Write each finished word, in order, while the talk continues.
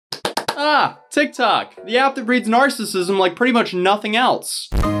Ah, TikTok, the app that breeds narcissism like pretty much nothing else.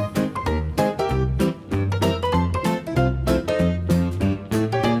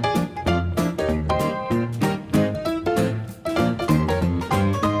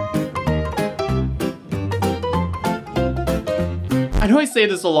 I know I say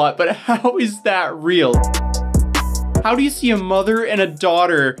this a lot, but how is that real? How do you see a mother and a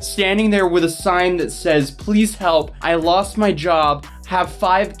daughter standing there with a sign that says, please help, I lost my job, have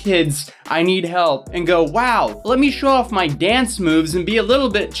 5 kids, I need help, and go, wow, let me show off my dance moves and be a little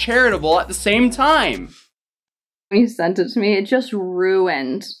bit charitable at the same time? When you sent it to me, it just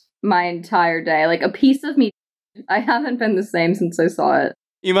ruined my entire day. Like, a piece of me, I haven't been the same since I saw it.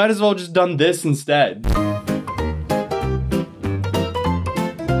 You might as well just done this instead.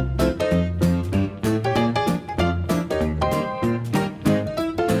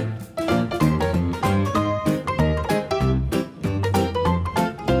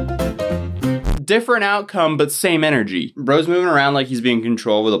 Different outcome, but same energy. Bro's moving around like he's being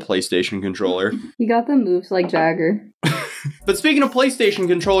controlled with a PlayStation controller. You got the moves like Jagger. But speaking of PlayStation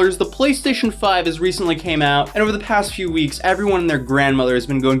controllers, the PlayStation 5 has recently came out, and over the past few weeks, everyone and their grandmother has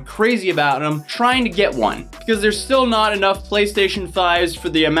been going crazy about them, trying to get one. Because there's still not enough PlayStation 5s for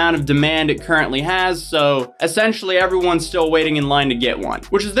the amount of demand it currently has, so essentially everyone's still waiting in line to get one.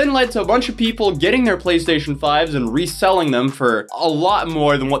 Which has then led to a bunch of people getting their PlayStation 5s and reselling them for a lot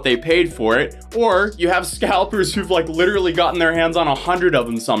more than what they paid for it. Or you have scalpers who've like literally gotten their hands on 100 of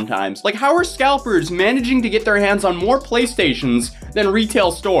them sometimes. Like, how are scalpers managing to get their hands on more PlayStations than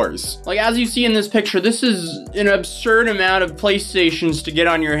retail stores? Like, as you see in this picture, this is an absurd amount of PlayStations to get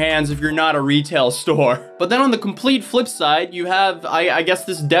on your hands if you're not a retail store. But then on the complete flip side, you have, I guess,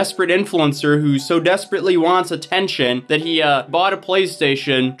 this desperate influencer who so desperately wants attention that he bought a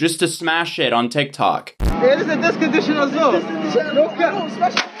PlayStation just to smash it on TikTok. Yeah, this is a disc condition as well.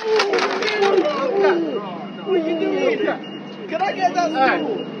 What are you doing? Can I get that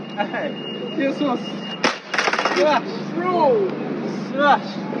stool? Here's one. Smash. Bro. Smash.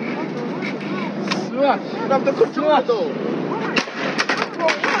 Smash. I have the controller though.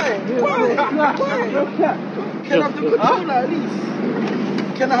 Why? Can I have the controller at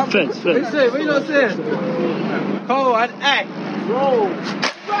least? Can I have the controller? What are you not saying? Cole and act. Bro.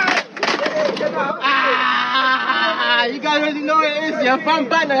 Ah, you guys already know what it is, yeah. Fan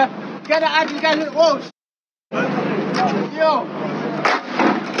banner. Gotta add, you guys. Oh, yo.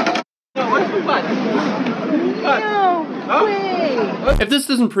 What's the If this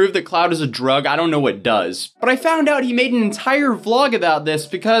doesn't prove that Clout is a drug, I don't know what does. But I found out he made an entire vlog about this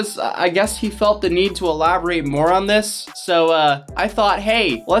because I guess he felt the need to elaborate more on this. So I thought,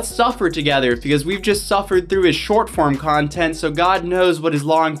 hey, let's suffer together because we've just suffered through his short form content, so God knows what his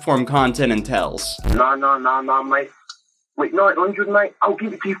long form content entails. Nah, mate. Wait, 900, mate. I'll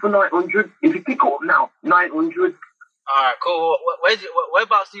give it to you for 900. If you pick it up now, 900. Alright, cool.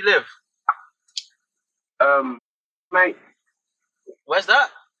 Whereabouts do you live? Mate. Where's that?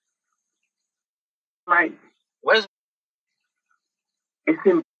 Mate. Where's... It's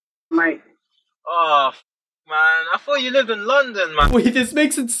in, mate. Oh, man. I thought you lived in London, man. Wait, this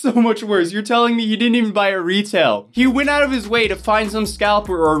makes it so much worse. You're telling me he didn't even buy a retail. He went out of his way to find some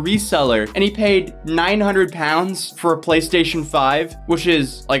scalper or a reseller, and he paid £900 for a PlayStation 5, which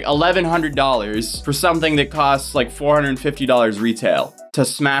is like $1,100 for something that costs like $450 retail to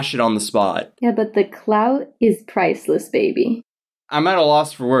smash it on the spot. Yeah, but the clout is priceless, baby. I'm at a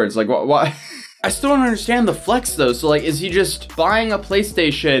loss for words. Like, what? I still don't understand the flex though. So like, is he just buying a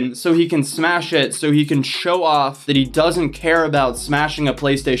PlayStation so he can smash it, so he can show off that he doesn't care about smashing a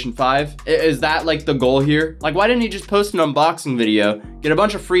PlayStation 5? Is that like the goal here? Like, why didn't he just post an unboxing video, get a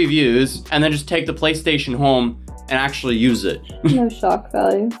bunch of free views, and then just take the PlayStation home and actually use it? No shock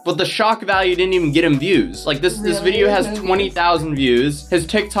value. But the shock value didn't even get him views. Like, this video has 20,000 views. His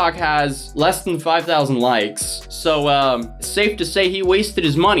TikTok has less than 5,000 likes. So, safe to say he wasted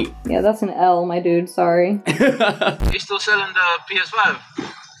his money. Yeah, that's an L, my dude, sorry. You still selling the PS5?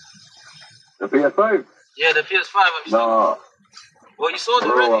 The PS5? Yeah, the PS5. Nah. Well, you sold it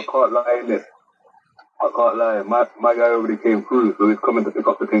Bro, already. I can't lie in this. I can't lie. My guy already came through, so he's coming to pick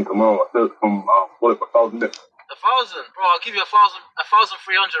up the thing tomorrow. I sold it from, for 1,000 left. 1,000? Bro, I'll give you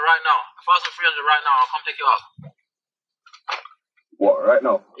 1,300 right now. 1,300 right now. I'll come pick you up. What, right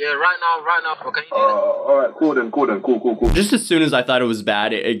now? Yeah, right now. Bro, can you do that? Alright, cool. Just as soon as I thought it was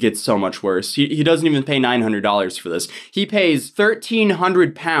bad, it gets so much worse. He doesn't even pay $900 for this. He pays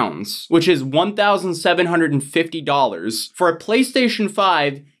 £1,300, which is $1,750 for a PlayStation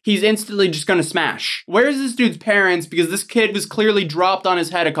 5 he's instantly just gonna smash. Where's this dude's parents? Because this kid was clearly dropped on his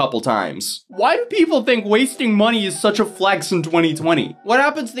head a couple times. Why do people think wasting money is such a flex in 2020? What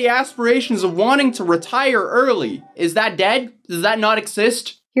happened to the aspirations of wanting to retire early? Is that dead? Does that not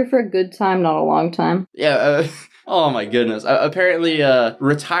exist? Here for a good time, not a long time. Yeah, oh my goodness. Apparently,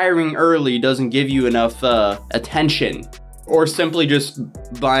 retiring early doesn't give you enough attention. Or simply just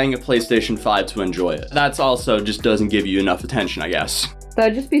buying a PlayStation 5 to enjoy it. That's also just doesn't give you enough attention, I guess. That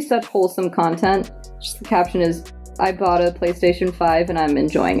would just be such wholesome content. Just the caption is, I bought a PlayStation 5 and I'm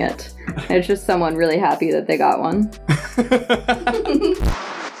enjoying it. And it's just someone really happy that they got one.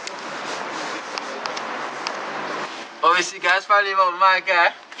 Obviously, guys, finally about my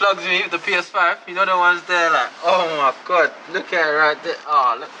guy. Plugs me with the PS5. You know the ones there, like, oh my god, look at it right there.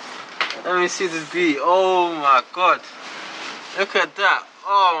 Oh, look. Let me see this beat. Oh my god. Look at that.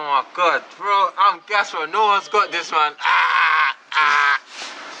 Oh my god. Bro, I'm gassed, bro. No one's got this, man.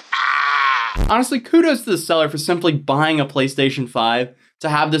 Honestly, kudos to the seller for simply buying a PlayStation 5 to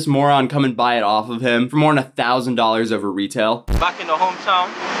have this moron come and buy it off of him for more than $1,000 over retail. Back in the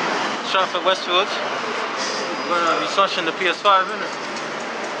hometown, Stratford, Westfield. We're gonna be smashing the PS5, innit?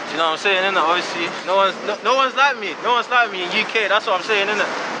 You know what I'm saying, innit? Obviously, no one's like me. No one's like me in UK. That's what I'm saying, innit?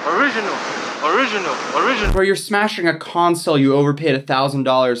 Original. Bro, you're smashing a console you overpaid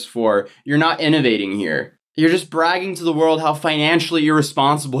 $1,000 for. You're not innovating here. You're just bragging to the world how financially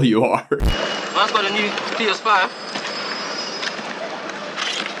irresponsible you are. Man's got a new PS5.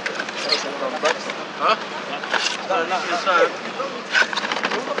 Huh? Got a new PS5.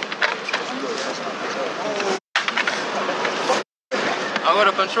 I got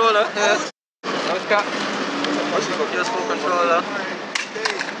a controller. Yes. Okay. PS4 controller.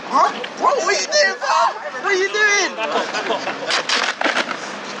 Huh? Bro, what are you doing, fam? What are you doing?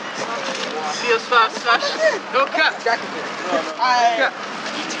 PS5 slash. No cap. I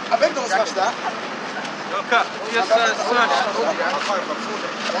bet don't smash that. No cap. PS5 slash.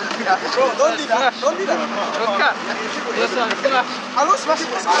 Bro, don't do that. Don't do that. No cap. PS5 slash. I don't smash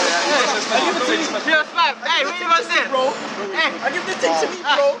it. I give it to me. PS5. Hey, what you gonna say? Bro. Hey, I give the thing to me,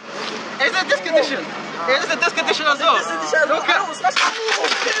 bro. Is it this condition? Is it this condition as well? No cap.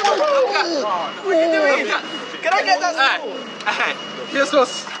 What are you doing? Can I get that? Hey, here's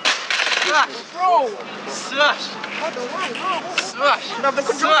what's. Slash. Bro. Slash. Slash.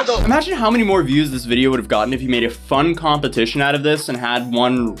 Imagine how many more views this video would have gotten if you made a fun competition out of this and had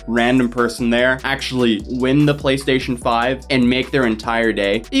one random person there actually win the PlayStation 5 and make their entire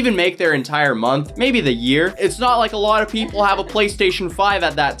day, even make their entire month, maybe the year. It's not like a lot of people have a PlayStation 5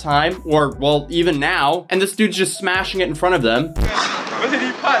 at that time, or well, even now, and this dude's just smashing it in front of them. Where did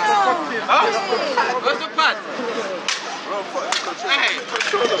he pad? Huh? Where's the pad? Hey,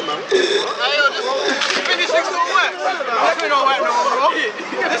 yo, this finishing don't work. This don't work no more.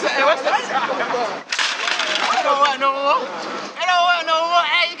 Hey, what's that? It don't work no more. It don't work no more.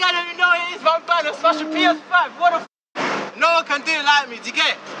 Hey, you gotta know it is one band of special PS5. What the f? No one can do it like me. Do you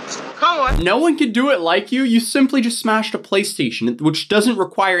get it? Come on. No one can do it like you. You simply just smashed a PlayStation, which doesn't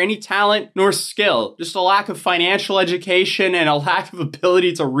require any talent nor skill. Just a lack of financial education and a lack of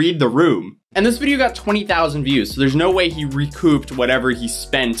ability to read the room. And this video got 20,000 views, so there's no way he recouped whatever he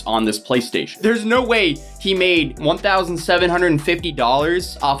spent on this PlayStation. There's no way he made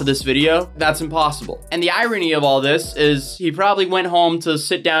 $1,750 off of this video. That's impossible. And the irony of all this is he probably went home to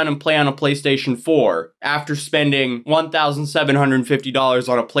sit down and play on a PlayStation 4 after spending $1,750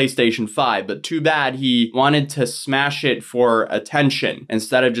 on a PlayStation 5, but too bad he wanted to smash it for attention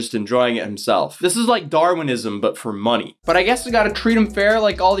instead of just enjoying it himself. This is like Darwinism, but for money. But I guess I gotta treat him fair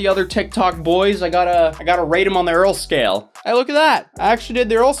like all the other TikTok boys. I gotta rate him on the Earl scale. Hey, look at that. I actually did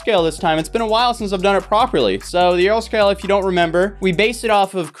the Earl scale this time. It's been a while since I've done it properly. So the Earl scale, if you don't remember, we base it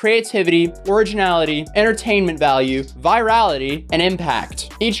off of creativity, originality, entertainment value, virality, and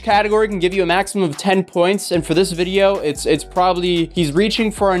impact. Each category can give you a maximum of 10 points, and for this video, it's probably, he's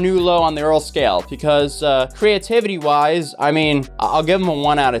reaching for a new low on the Earl scale, because creativity-wise, I mean, I'll give him a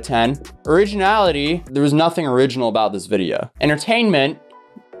 1 out of 10. Originality, there was nothing original about this video. Entertainment,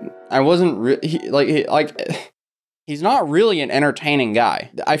 I wasn't he's not really an entertaining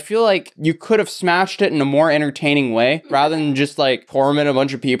guy. I feel like you could have smashed it in a more entertaining way rather than just like pour him in a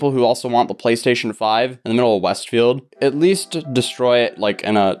bunch of people who also want the PlayStation 5 in the middle of Westfield. At least destroy it like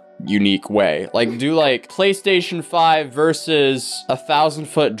in a unique way. Like do like PlayStation 5 versus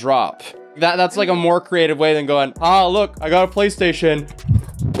 1,000-foot drop. That's like a more creative way than going, ah, look, I got a PlayStation.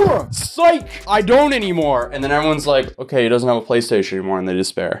 Psych! I don't anymore. And then everyone's like, okay, he doesn't have a PlayStation anymore, and they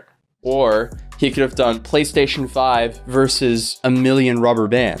despair. Or he could have done PlayStation 5 versus 1,000,000 rubber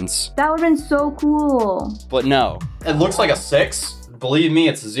bands. That would have been so cool. But no. It looks like a 6, believe me,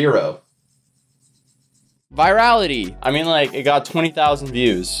 it's 0. Virality. I mean, like, it got 20,000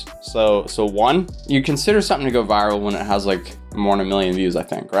 views. So 1? You consider something to go viral when it has, like, more than 1 million views, I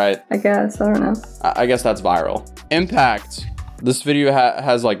think, right? I guess. I don't know. I guess that's viral. Impact. This video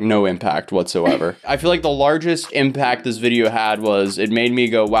has like no impact whatsoever. I feel like the largest impact this video had was it made me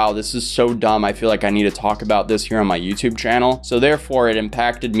go, wow, this is so dumb. I feel like I need to talk about this here on my YouTube channel. So therefore it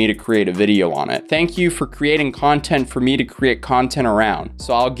impacted me to create a video on it. Thank you for creating content for me to create content around.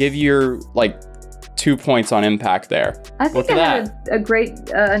 So I'll give you like 2 points on impact there. I think it had a great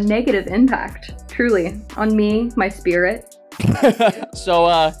negative impact, truly, on me, my spirit.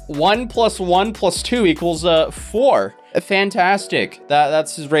 So 1 + 1 + 2 = 4. Fantastic.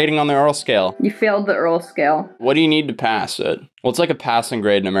 That's his rating on the Earl scale. You failed the Earl scale. What do you need to pass it? Well, it's like a passing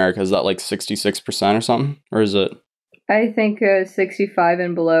grade in America. Is that like 66% or something? Or is it? I think 65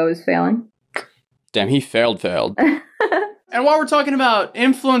 and below is failing. Damn, he failed. And while we're talking about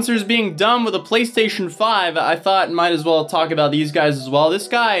influencers being dumb with a PlayStation 5, I thought might as well talk about these guys as well. This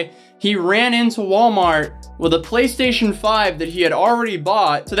guy, he ran into Walmart with a PlayStation 5 that he had already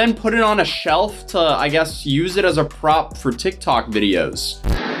bought to then put it on a shelf to, I guess, use it as a prop for TikTok videos.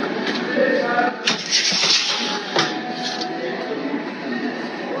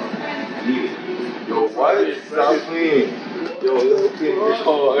 Yo, what? Stop playing. Yo, let's get I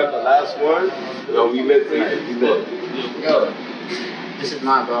got the last one. Yo, we lit tonight. We lit. Yo, this is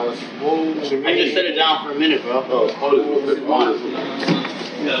not, bro. Whoa. I just set it down for a minute, bro. Oh, hold it.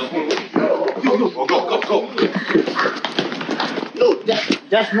 Go. No,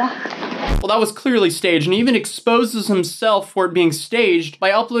 that's not. Well, that was clearly staged, and he even exposes himself for it being staged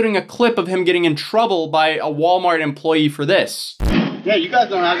by uploading a clip of him getting in trouble by a Walmart employee for this. Yeah, you guys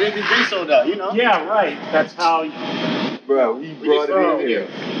don't have anything sold out, you know? Yeah, right. That's how you... Bro, we brought it in here.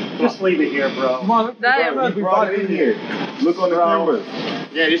 Just leave it here, bro. Come on, we brought it in here. Look on the cameras.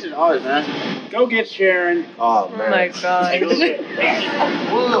 Yeah, this is ours, man. Go get Sharon. Oh, man. Oh my god.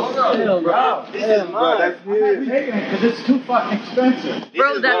 Whoa, bro. This is mine. Bro, that's I'm not his. taking it because it's too fucking expensive.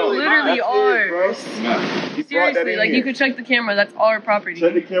 Bro, that's literally ours. Seriously, Like, you could check the camera. That's our property.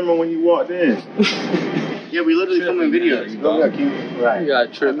 Check the camera when you walked in. Yeah, we literally filming videos. Right.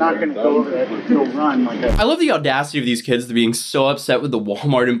 I'm not going to go over that. It'll run like that. I love the audacity of these kids to being so upset with the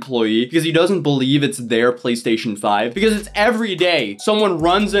Walmart employee because he doesn't believe it's their PlayStation 5. Because it's every day someone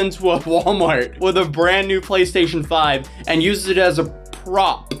runs into a Walmart with a brand new PlayStation 5 and uses it as a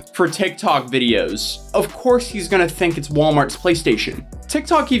prop for TikTok videos. Of course he's gonna think it's Walmart's PlayStation.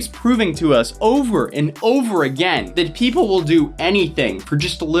 TikTok keeps proving to us over and over again that people will do anything for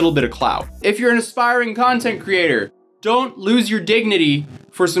just a little bit of clout. If you're an aspiring content creator, don't lose your dignity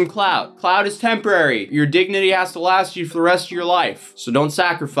for some clout. Clout is temporary. Your dignity has to last you for the rest of your life, so don't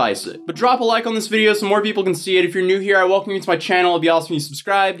sacrifice it. But drop a like on this video so more people can see it. If you're new here, I welcome you to my channel. It'd be awesome if you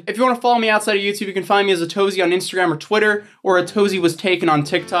subscribed. If you want to follow me outside of YouTube, you can find me as Atozy on Instagram or Twitter, or Atozy was taken on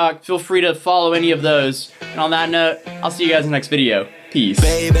TikTok. Feel free to follow any of those. And on that note, I'll see you guys in the next video. Peace.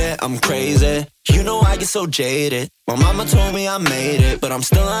 Baby, I'm crazy. You know I get so jaded. My mama told me I made it, but I'm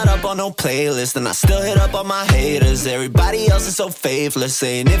still not up on no playlist, and I still hit up on my haters. Everybody else is so faithless,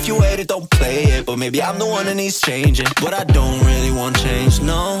 saying if you hate it, don't play it. But maybe I'm the one that needs changing, but I don't really want change,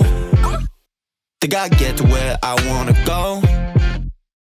 no. Think I get to where I wanna go.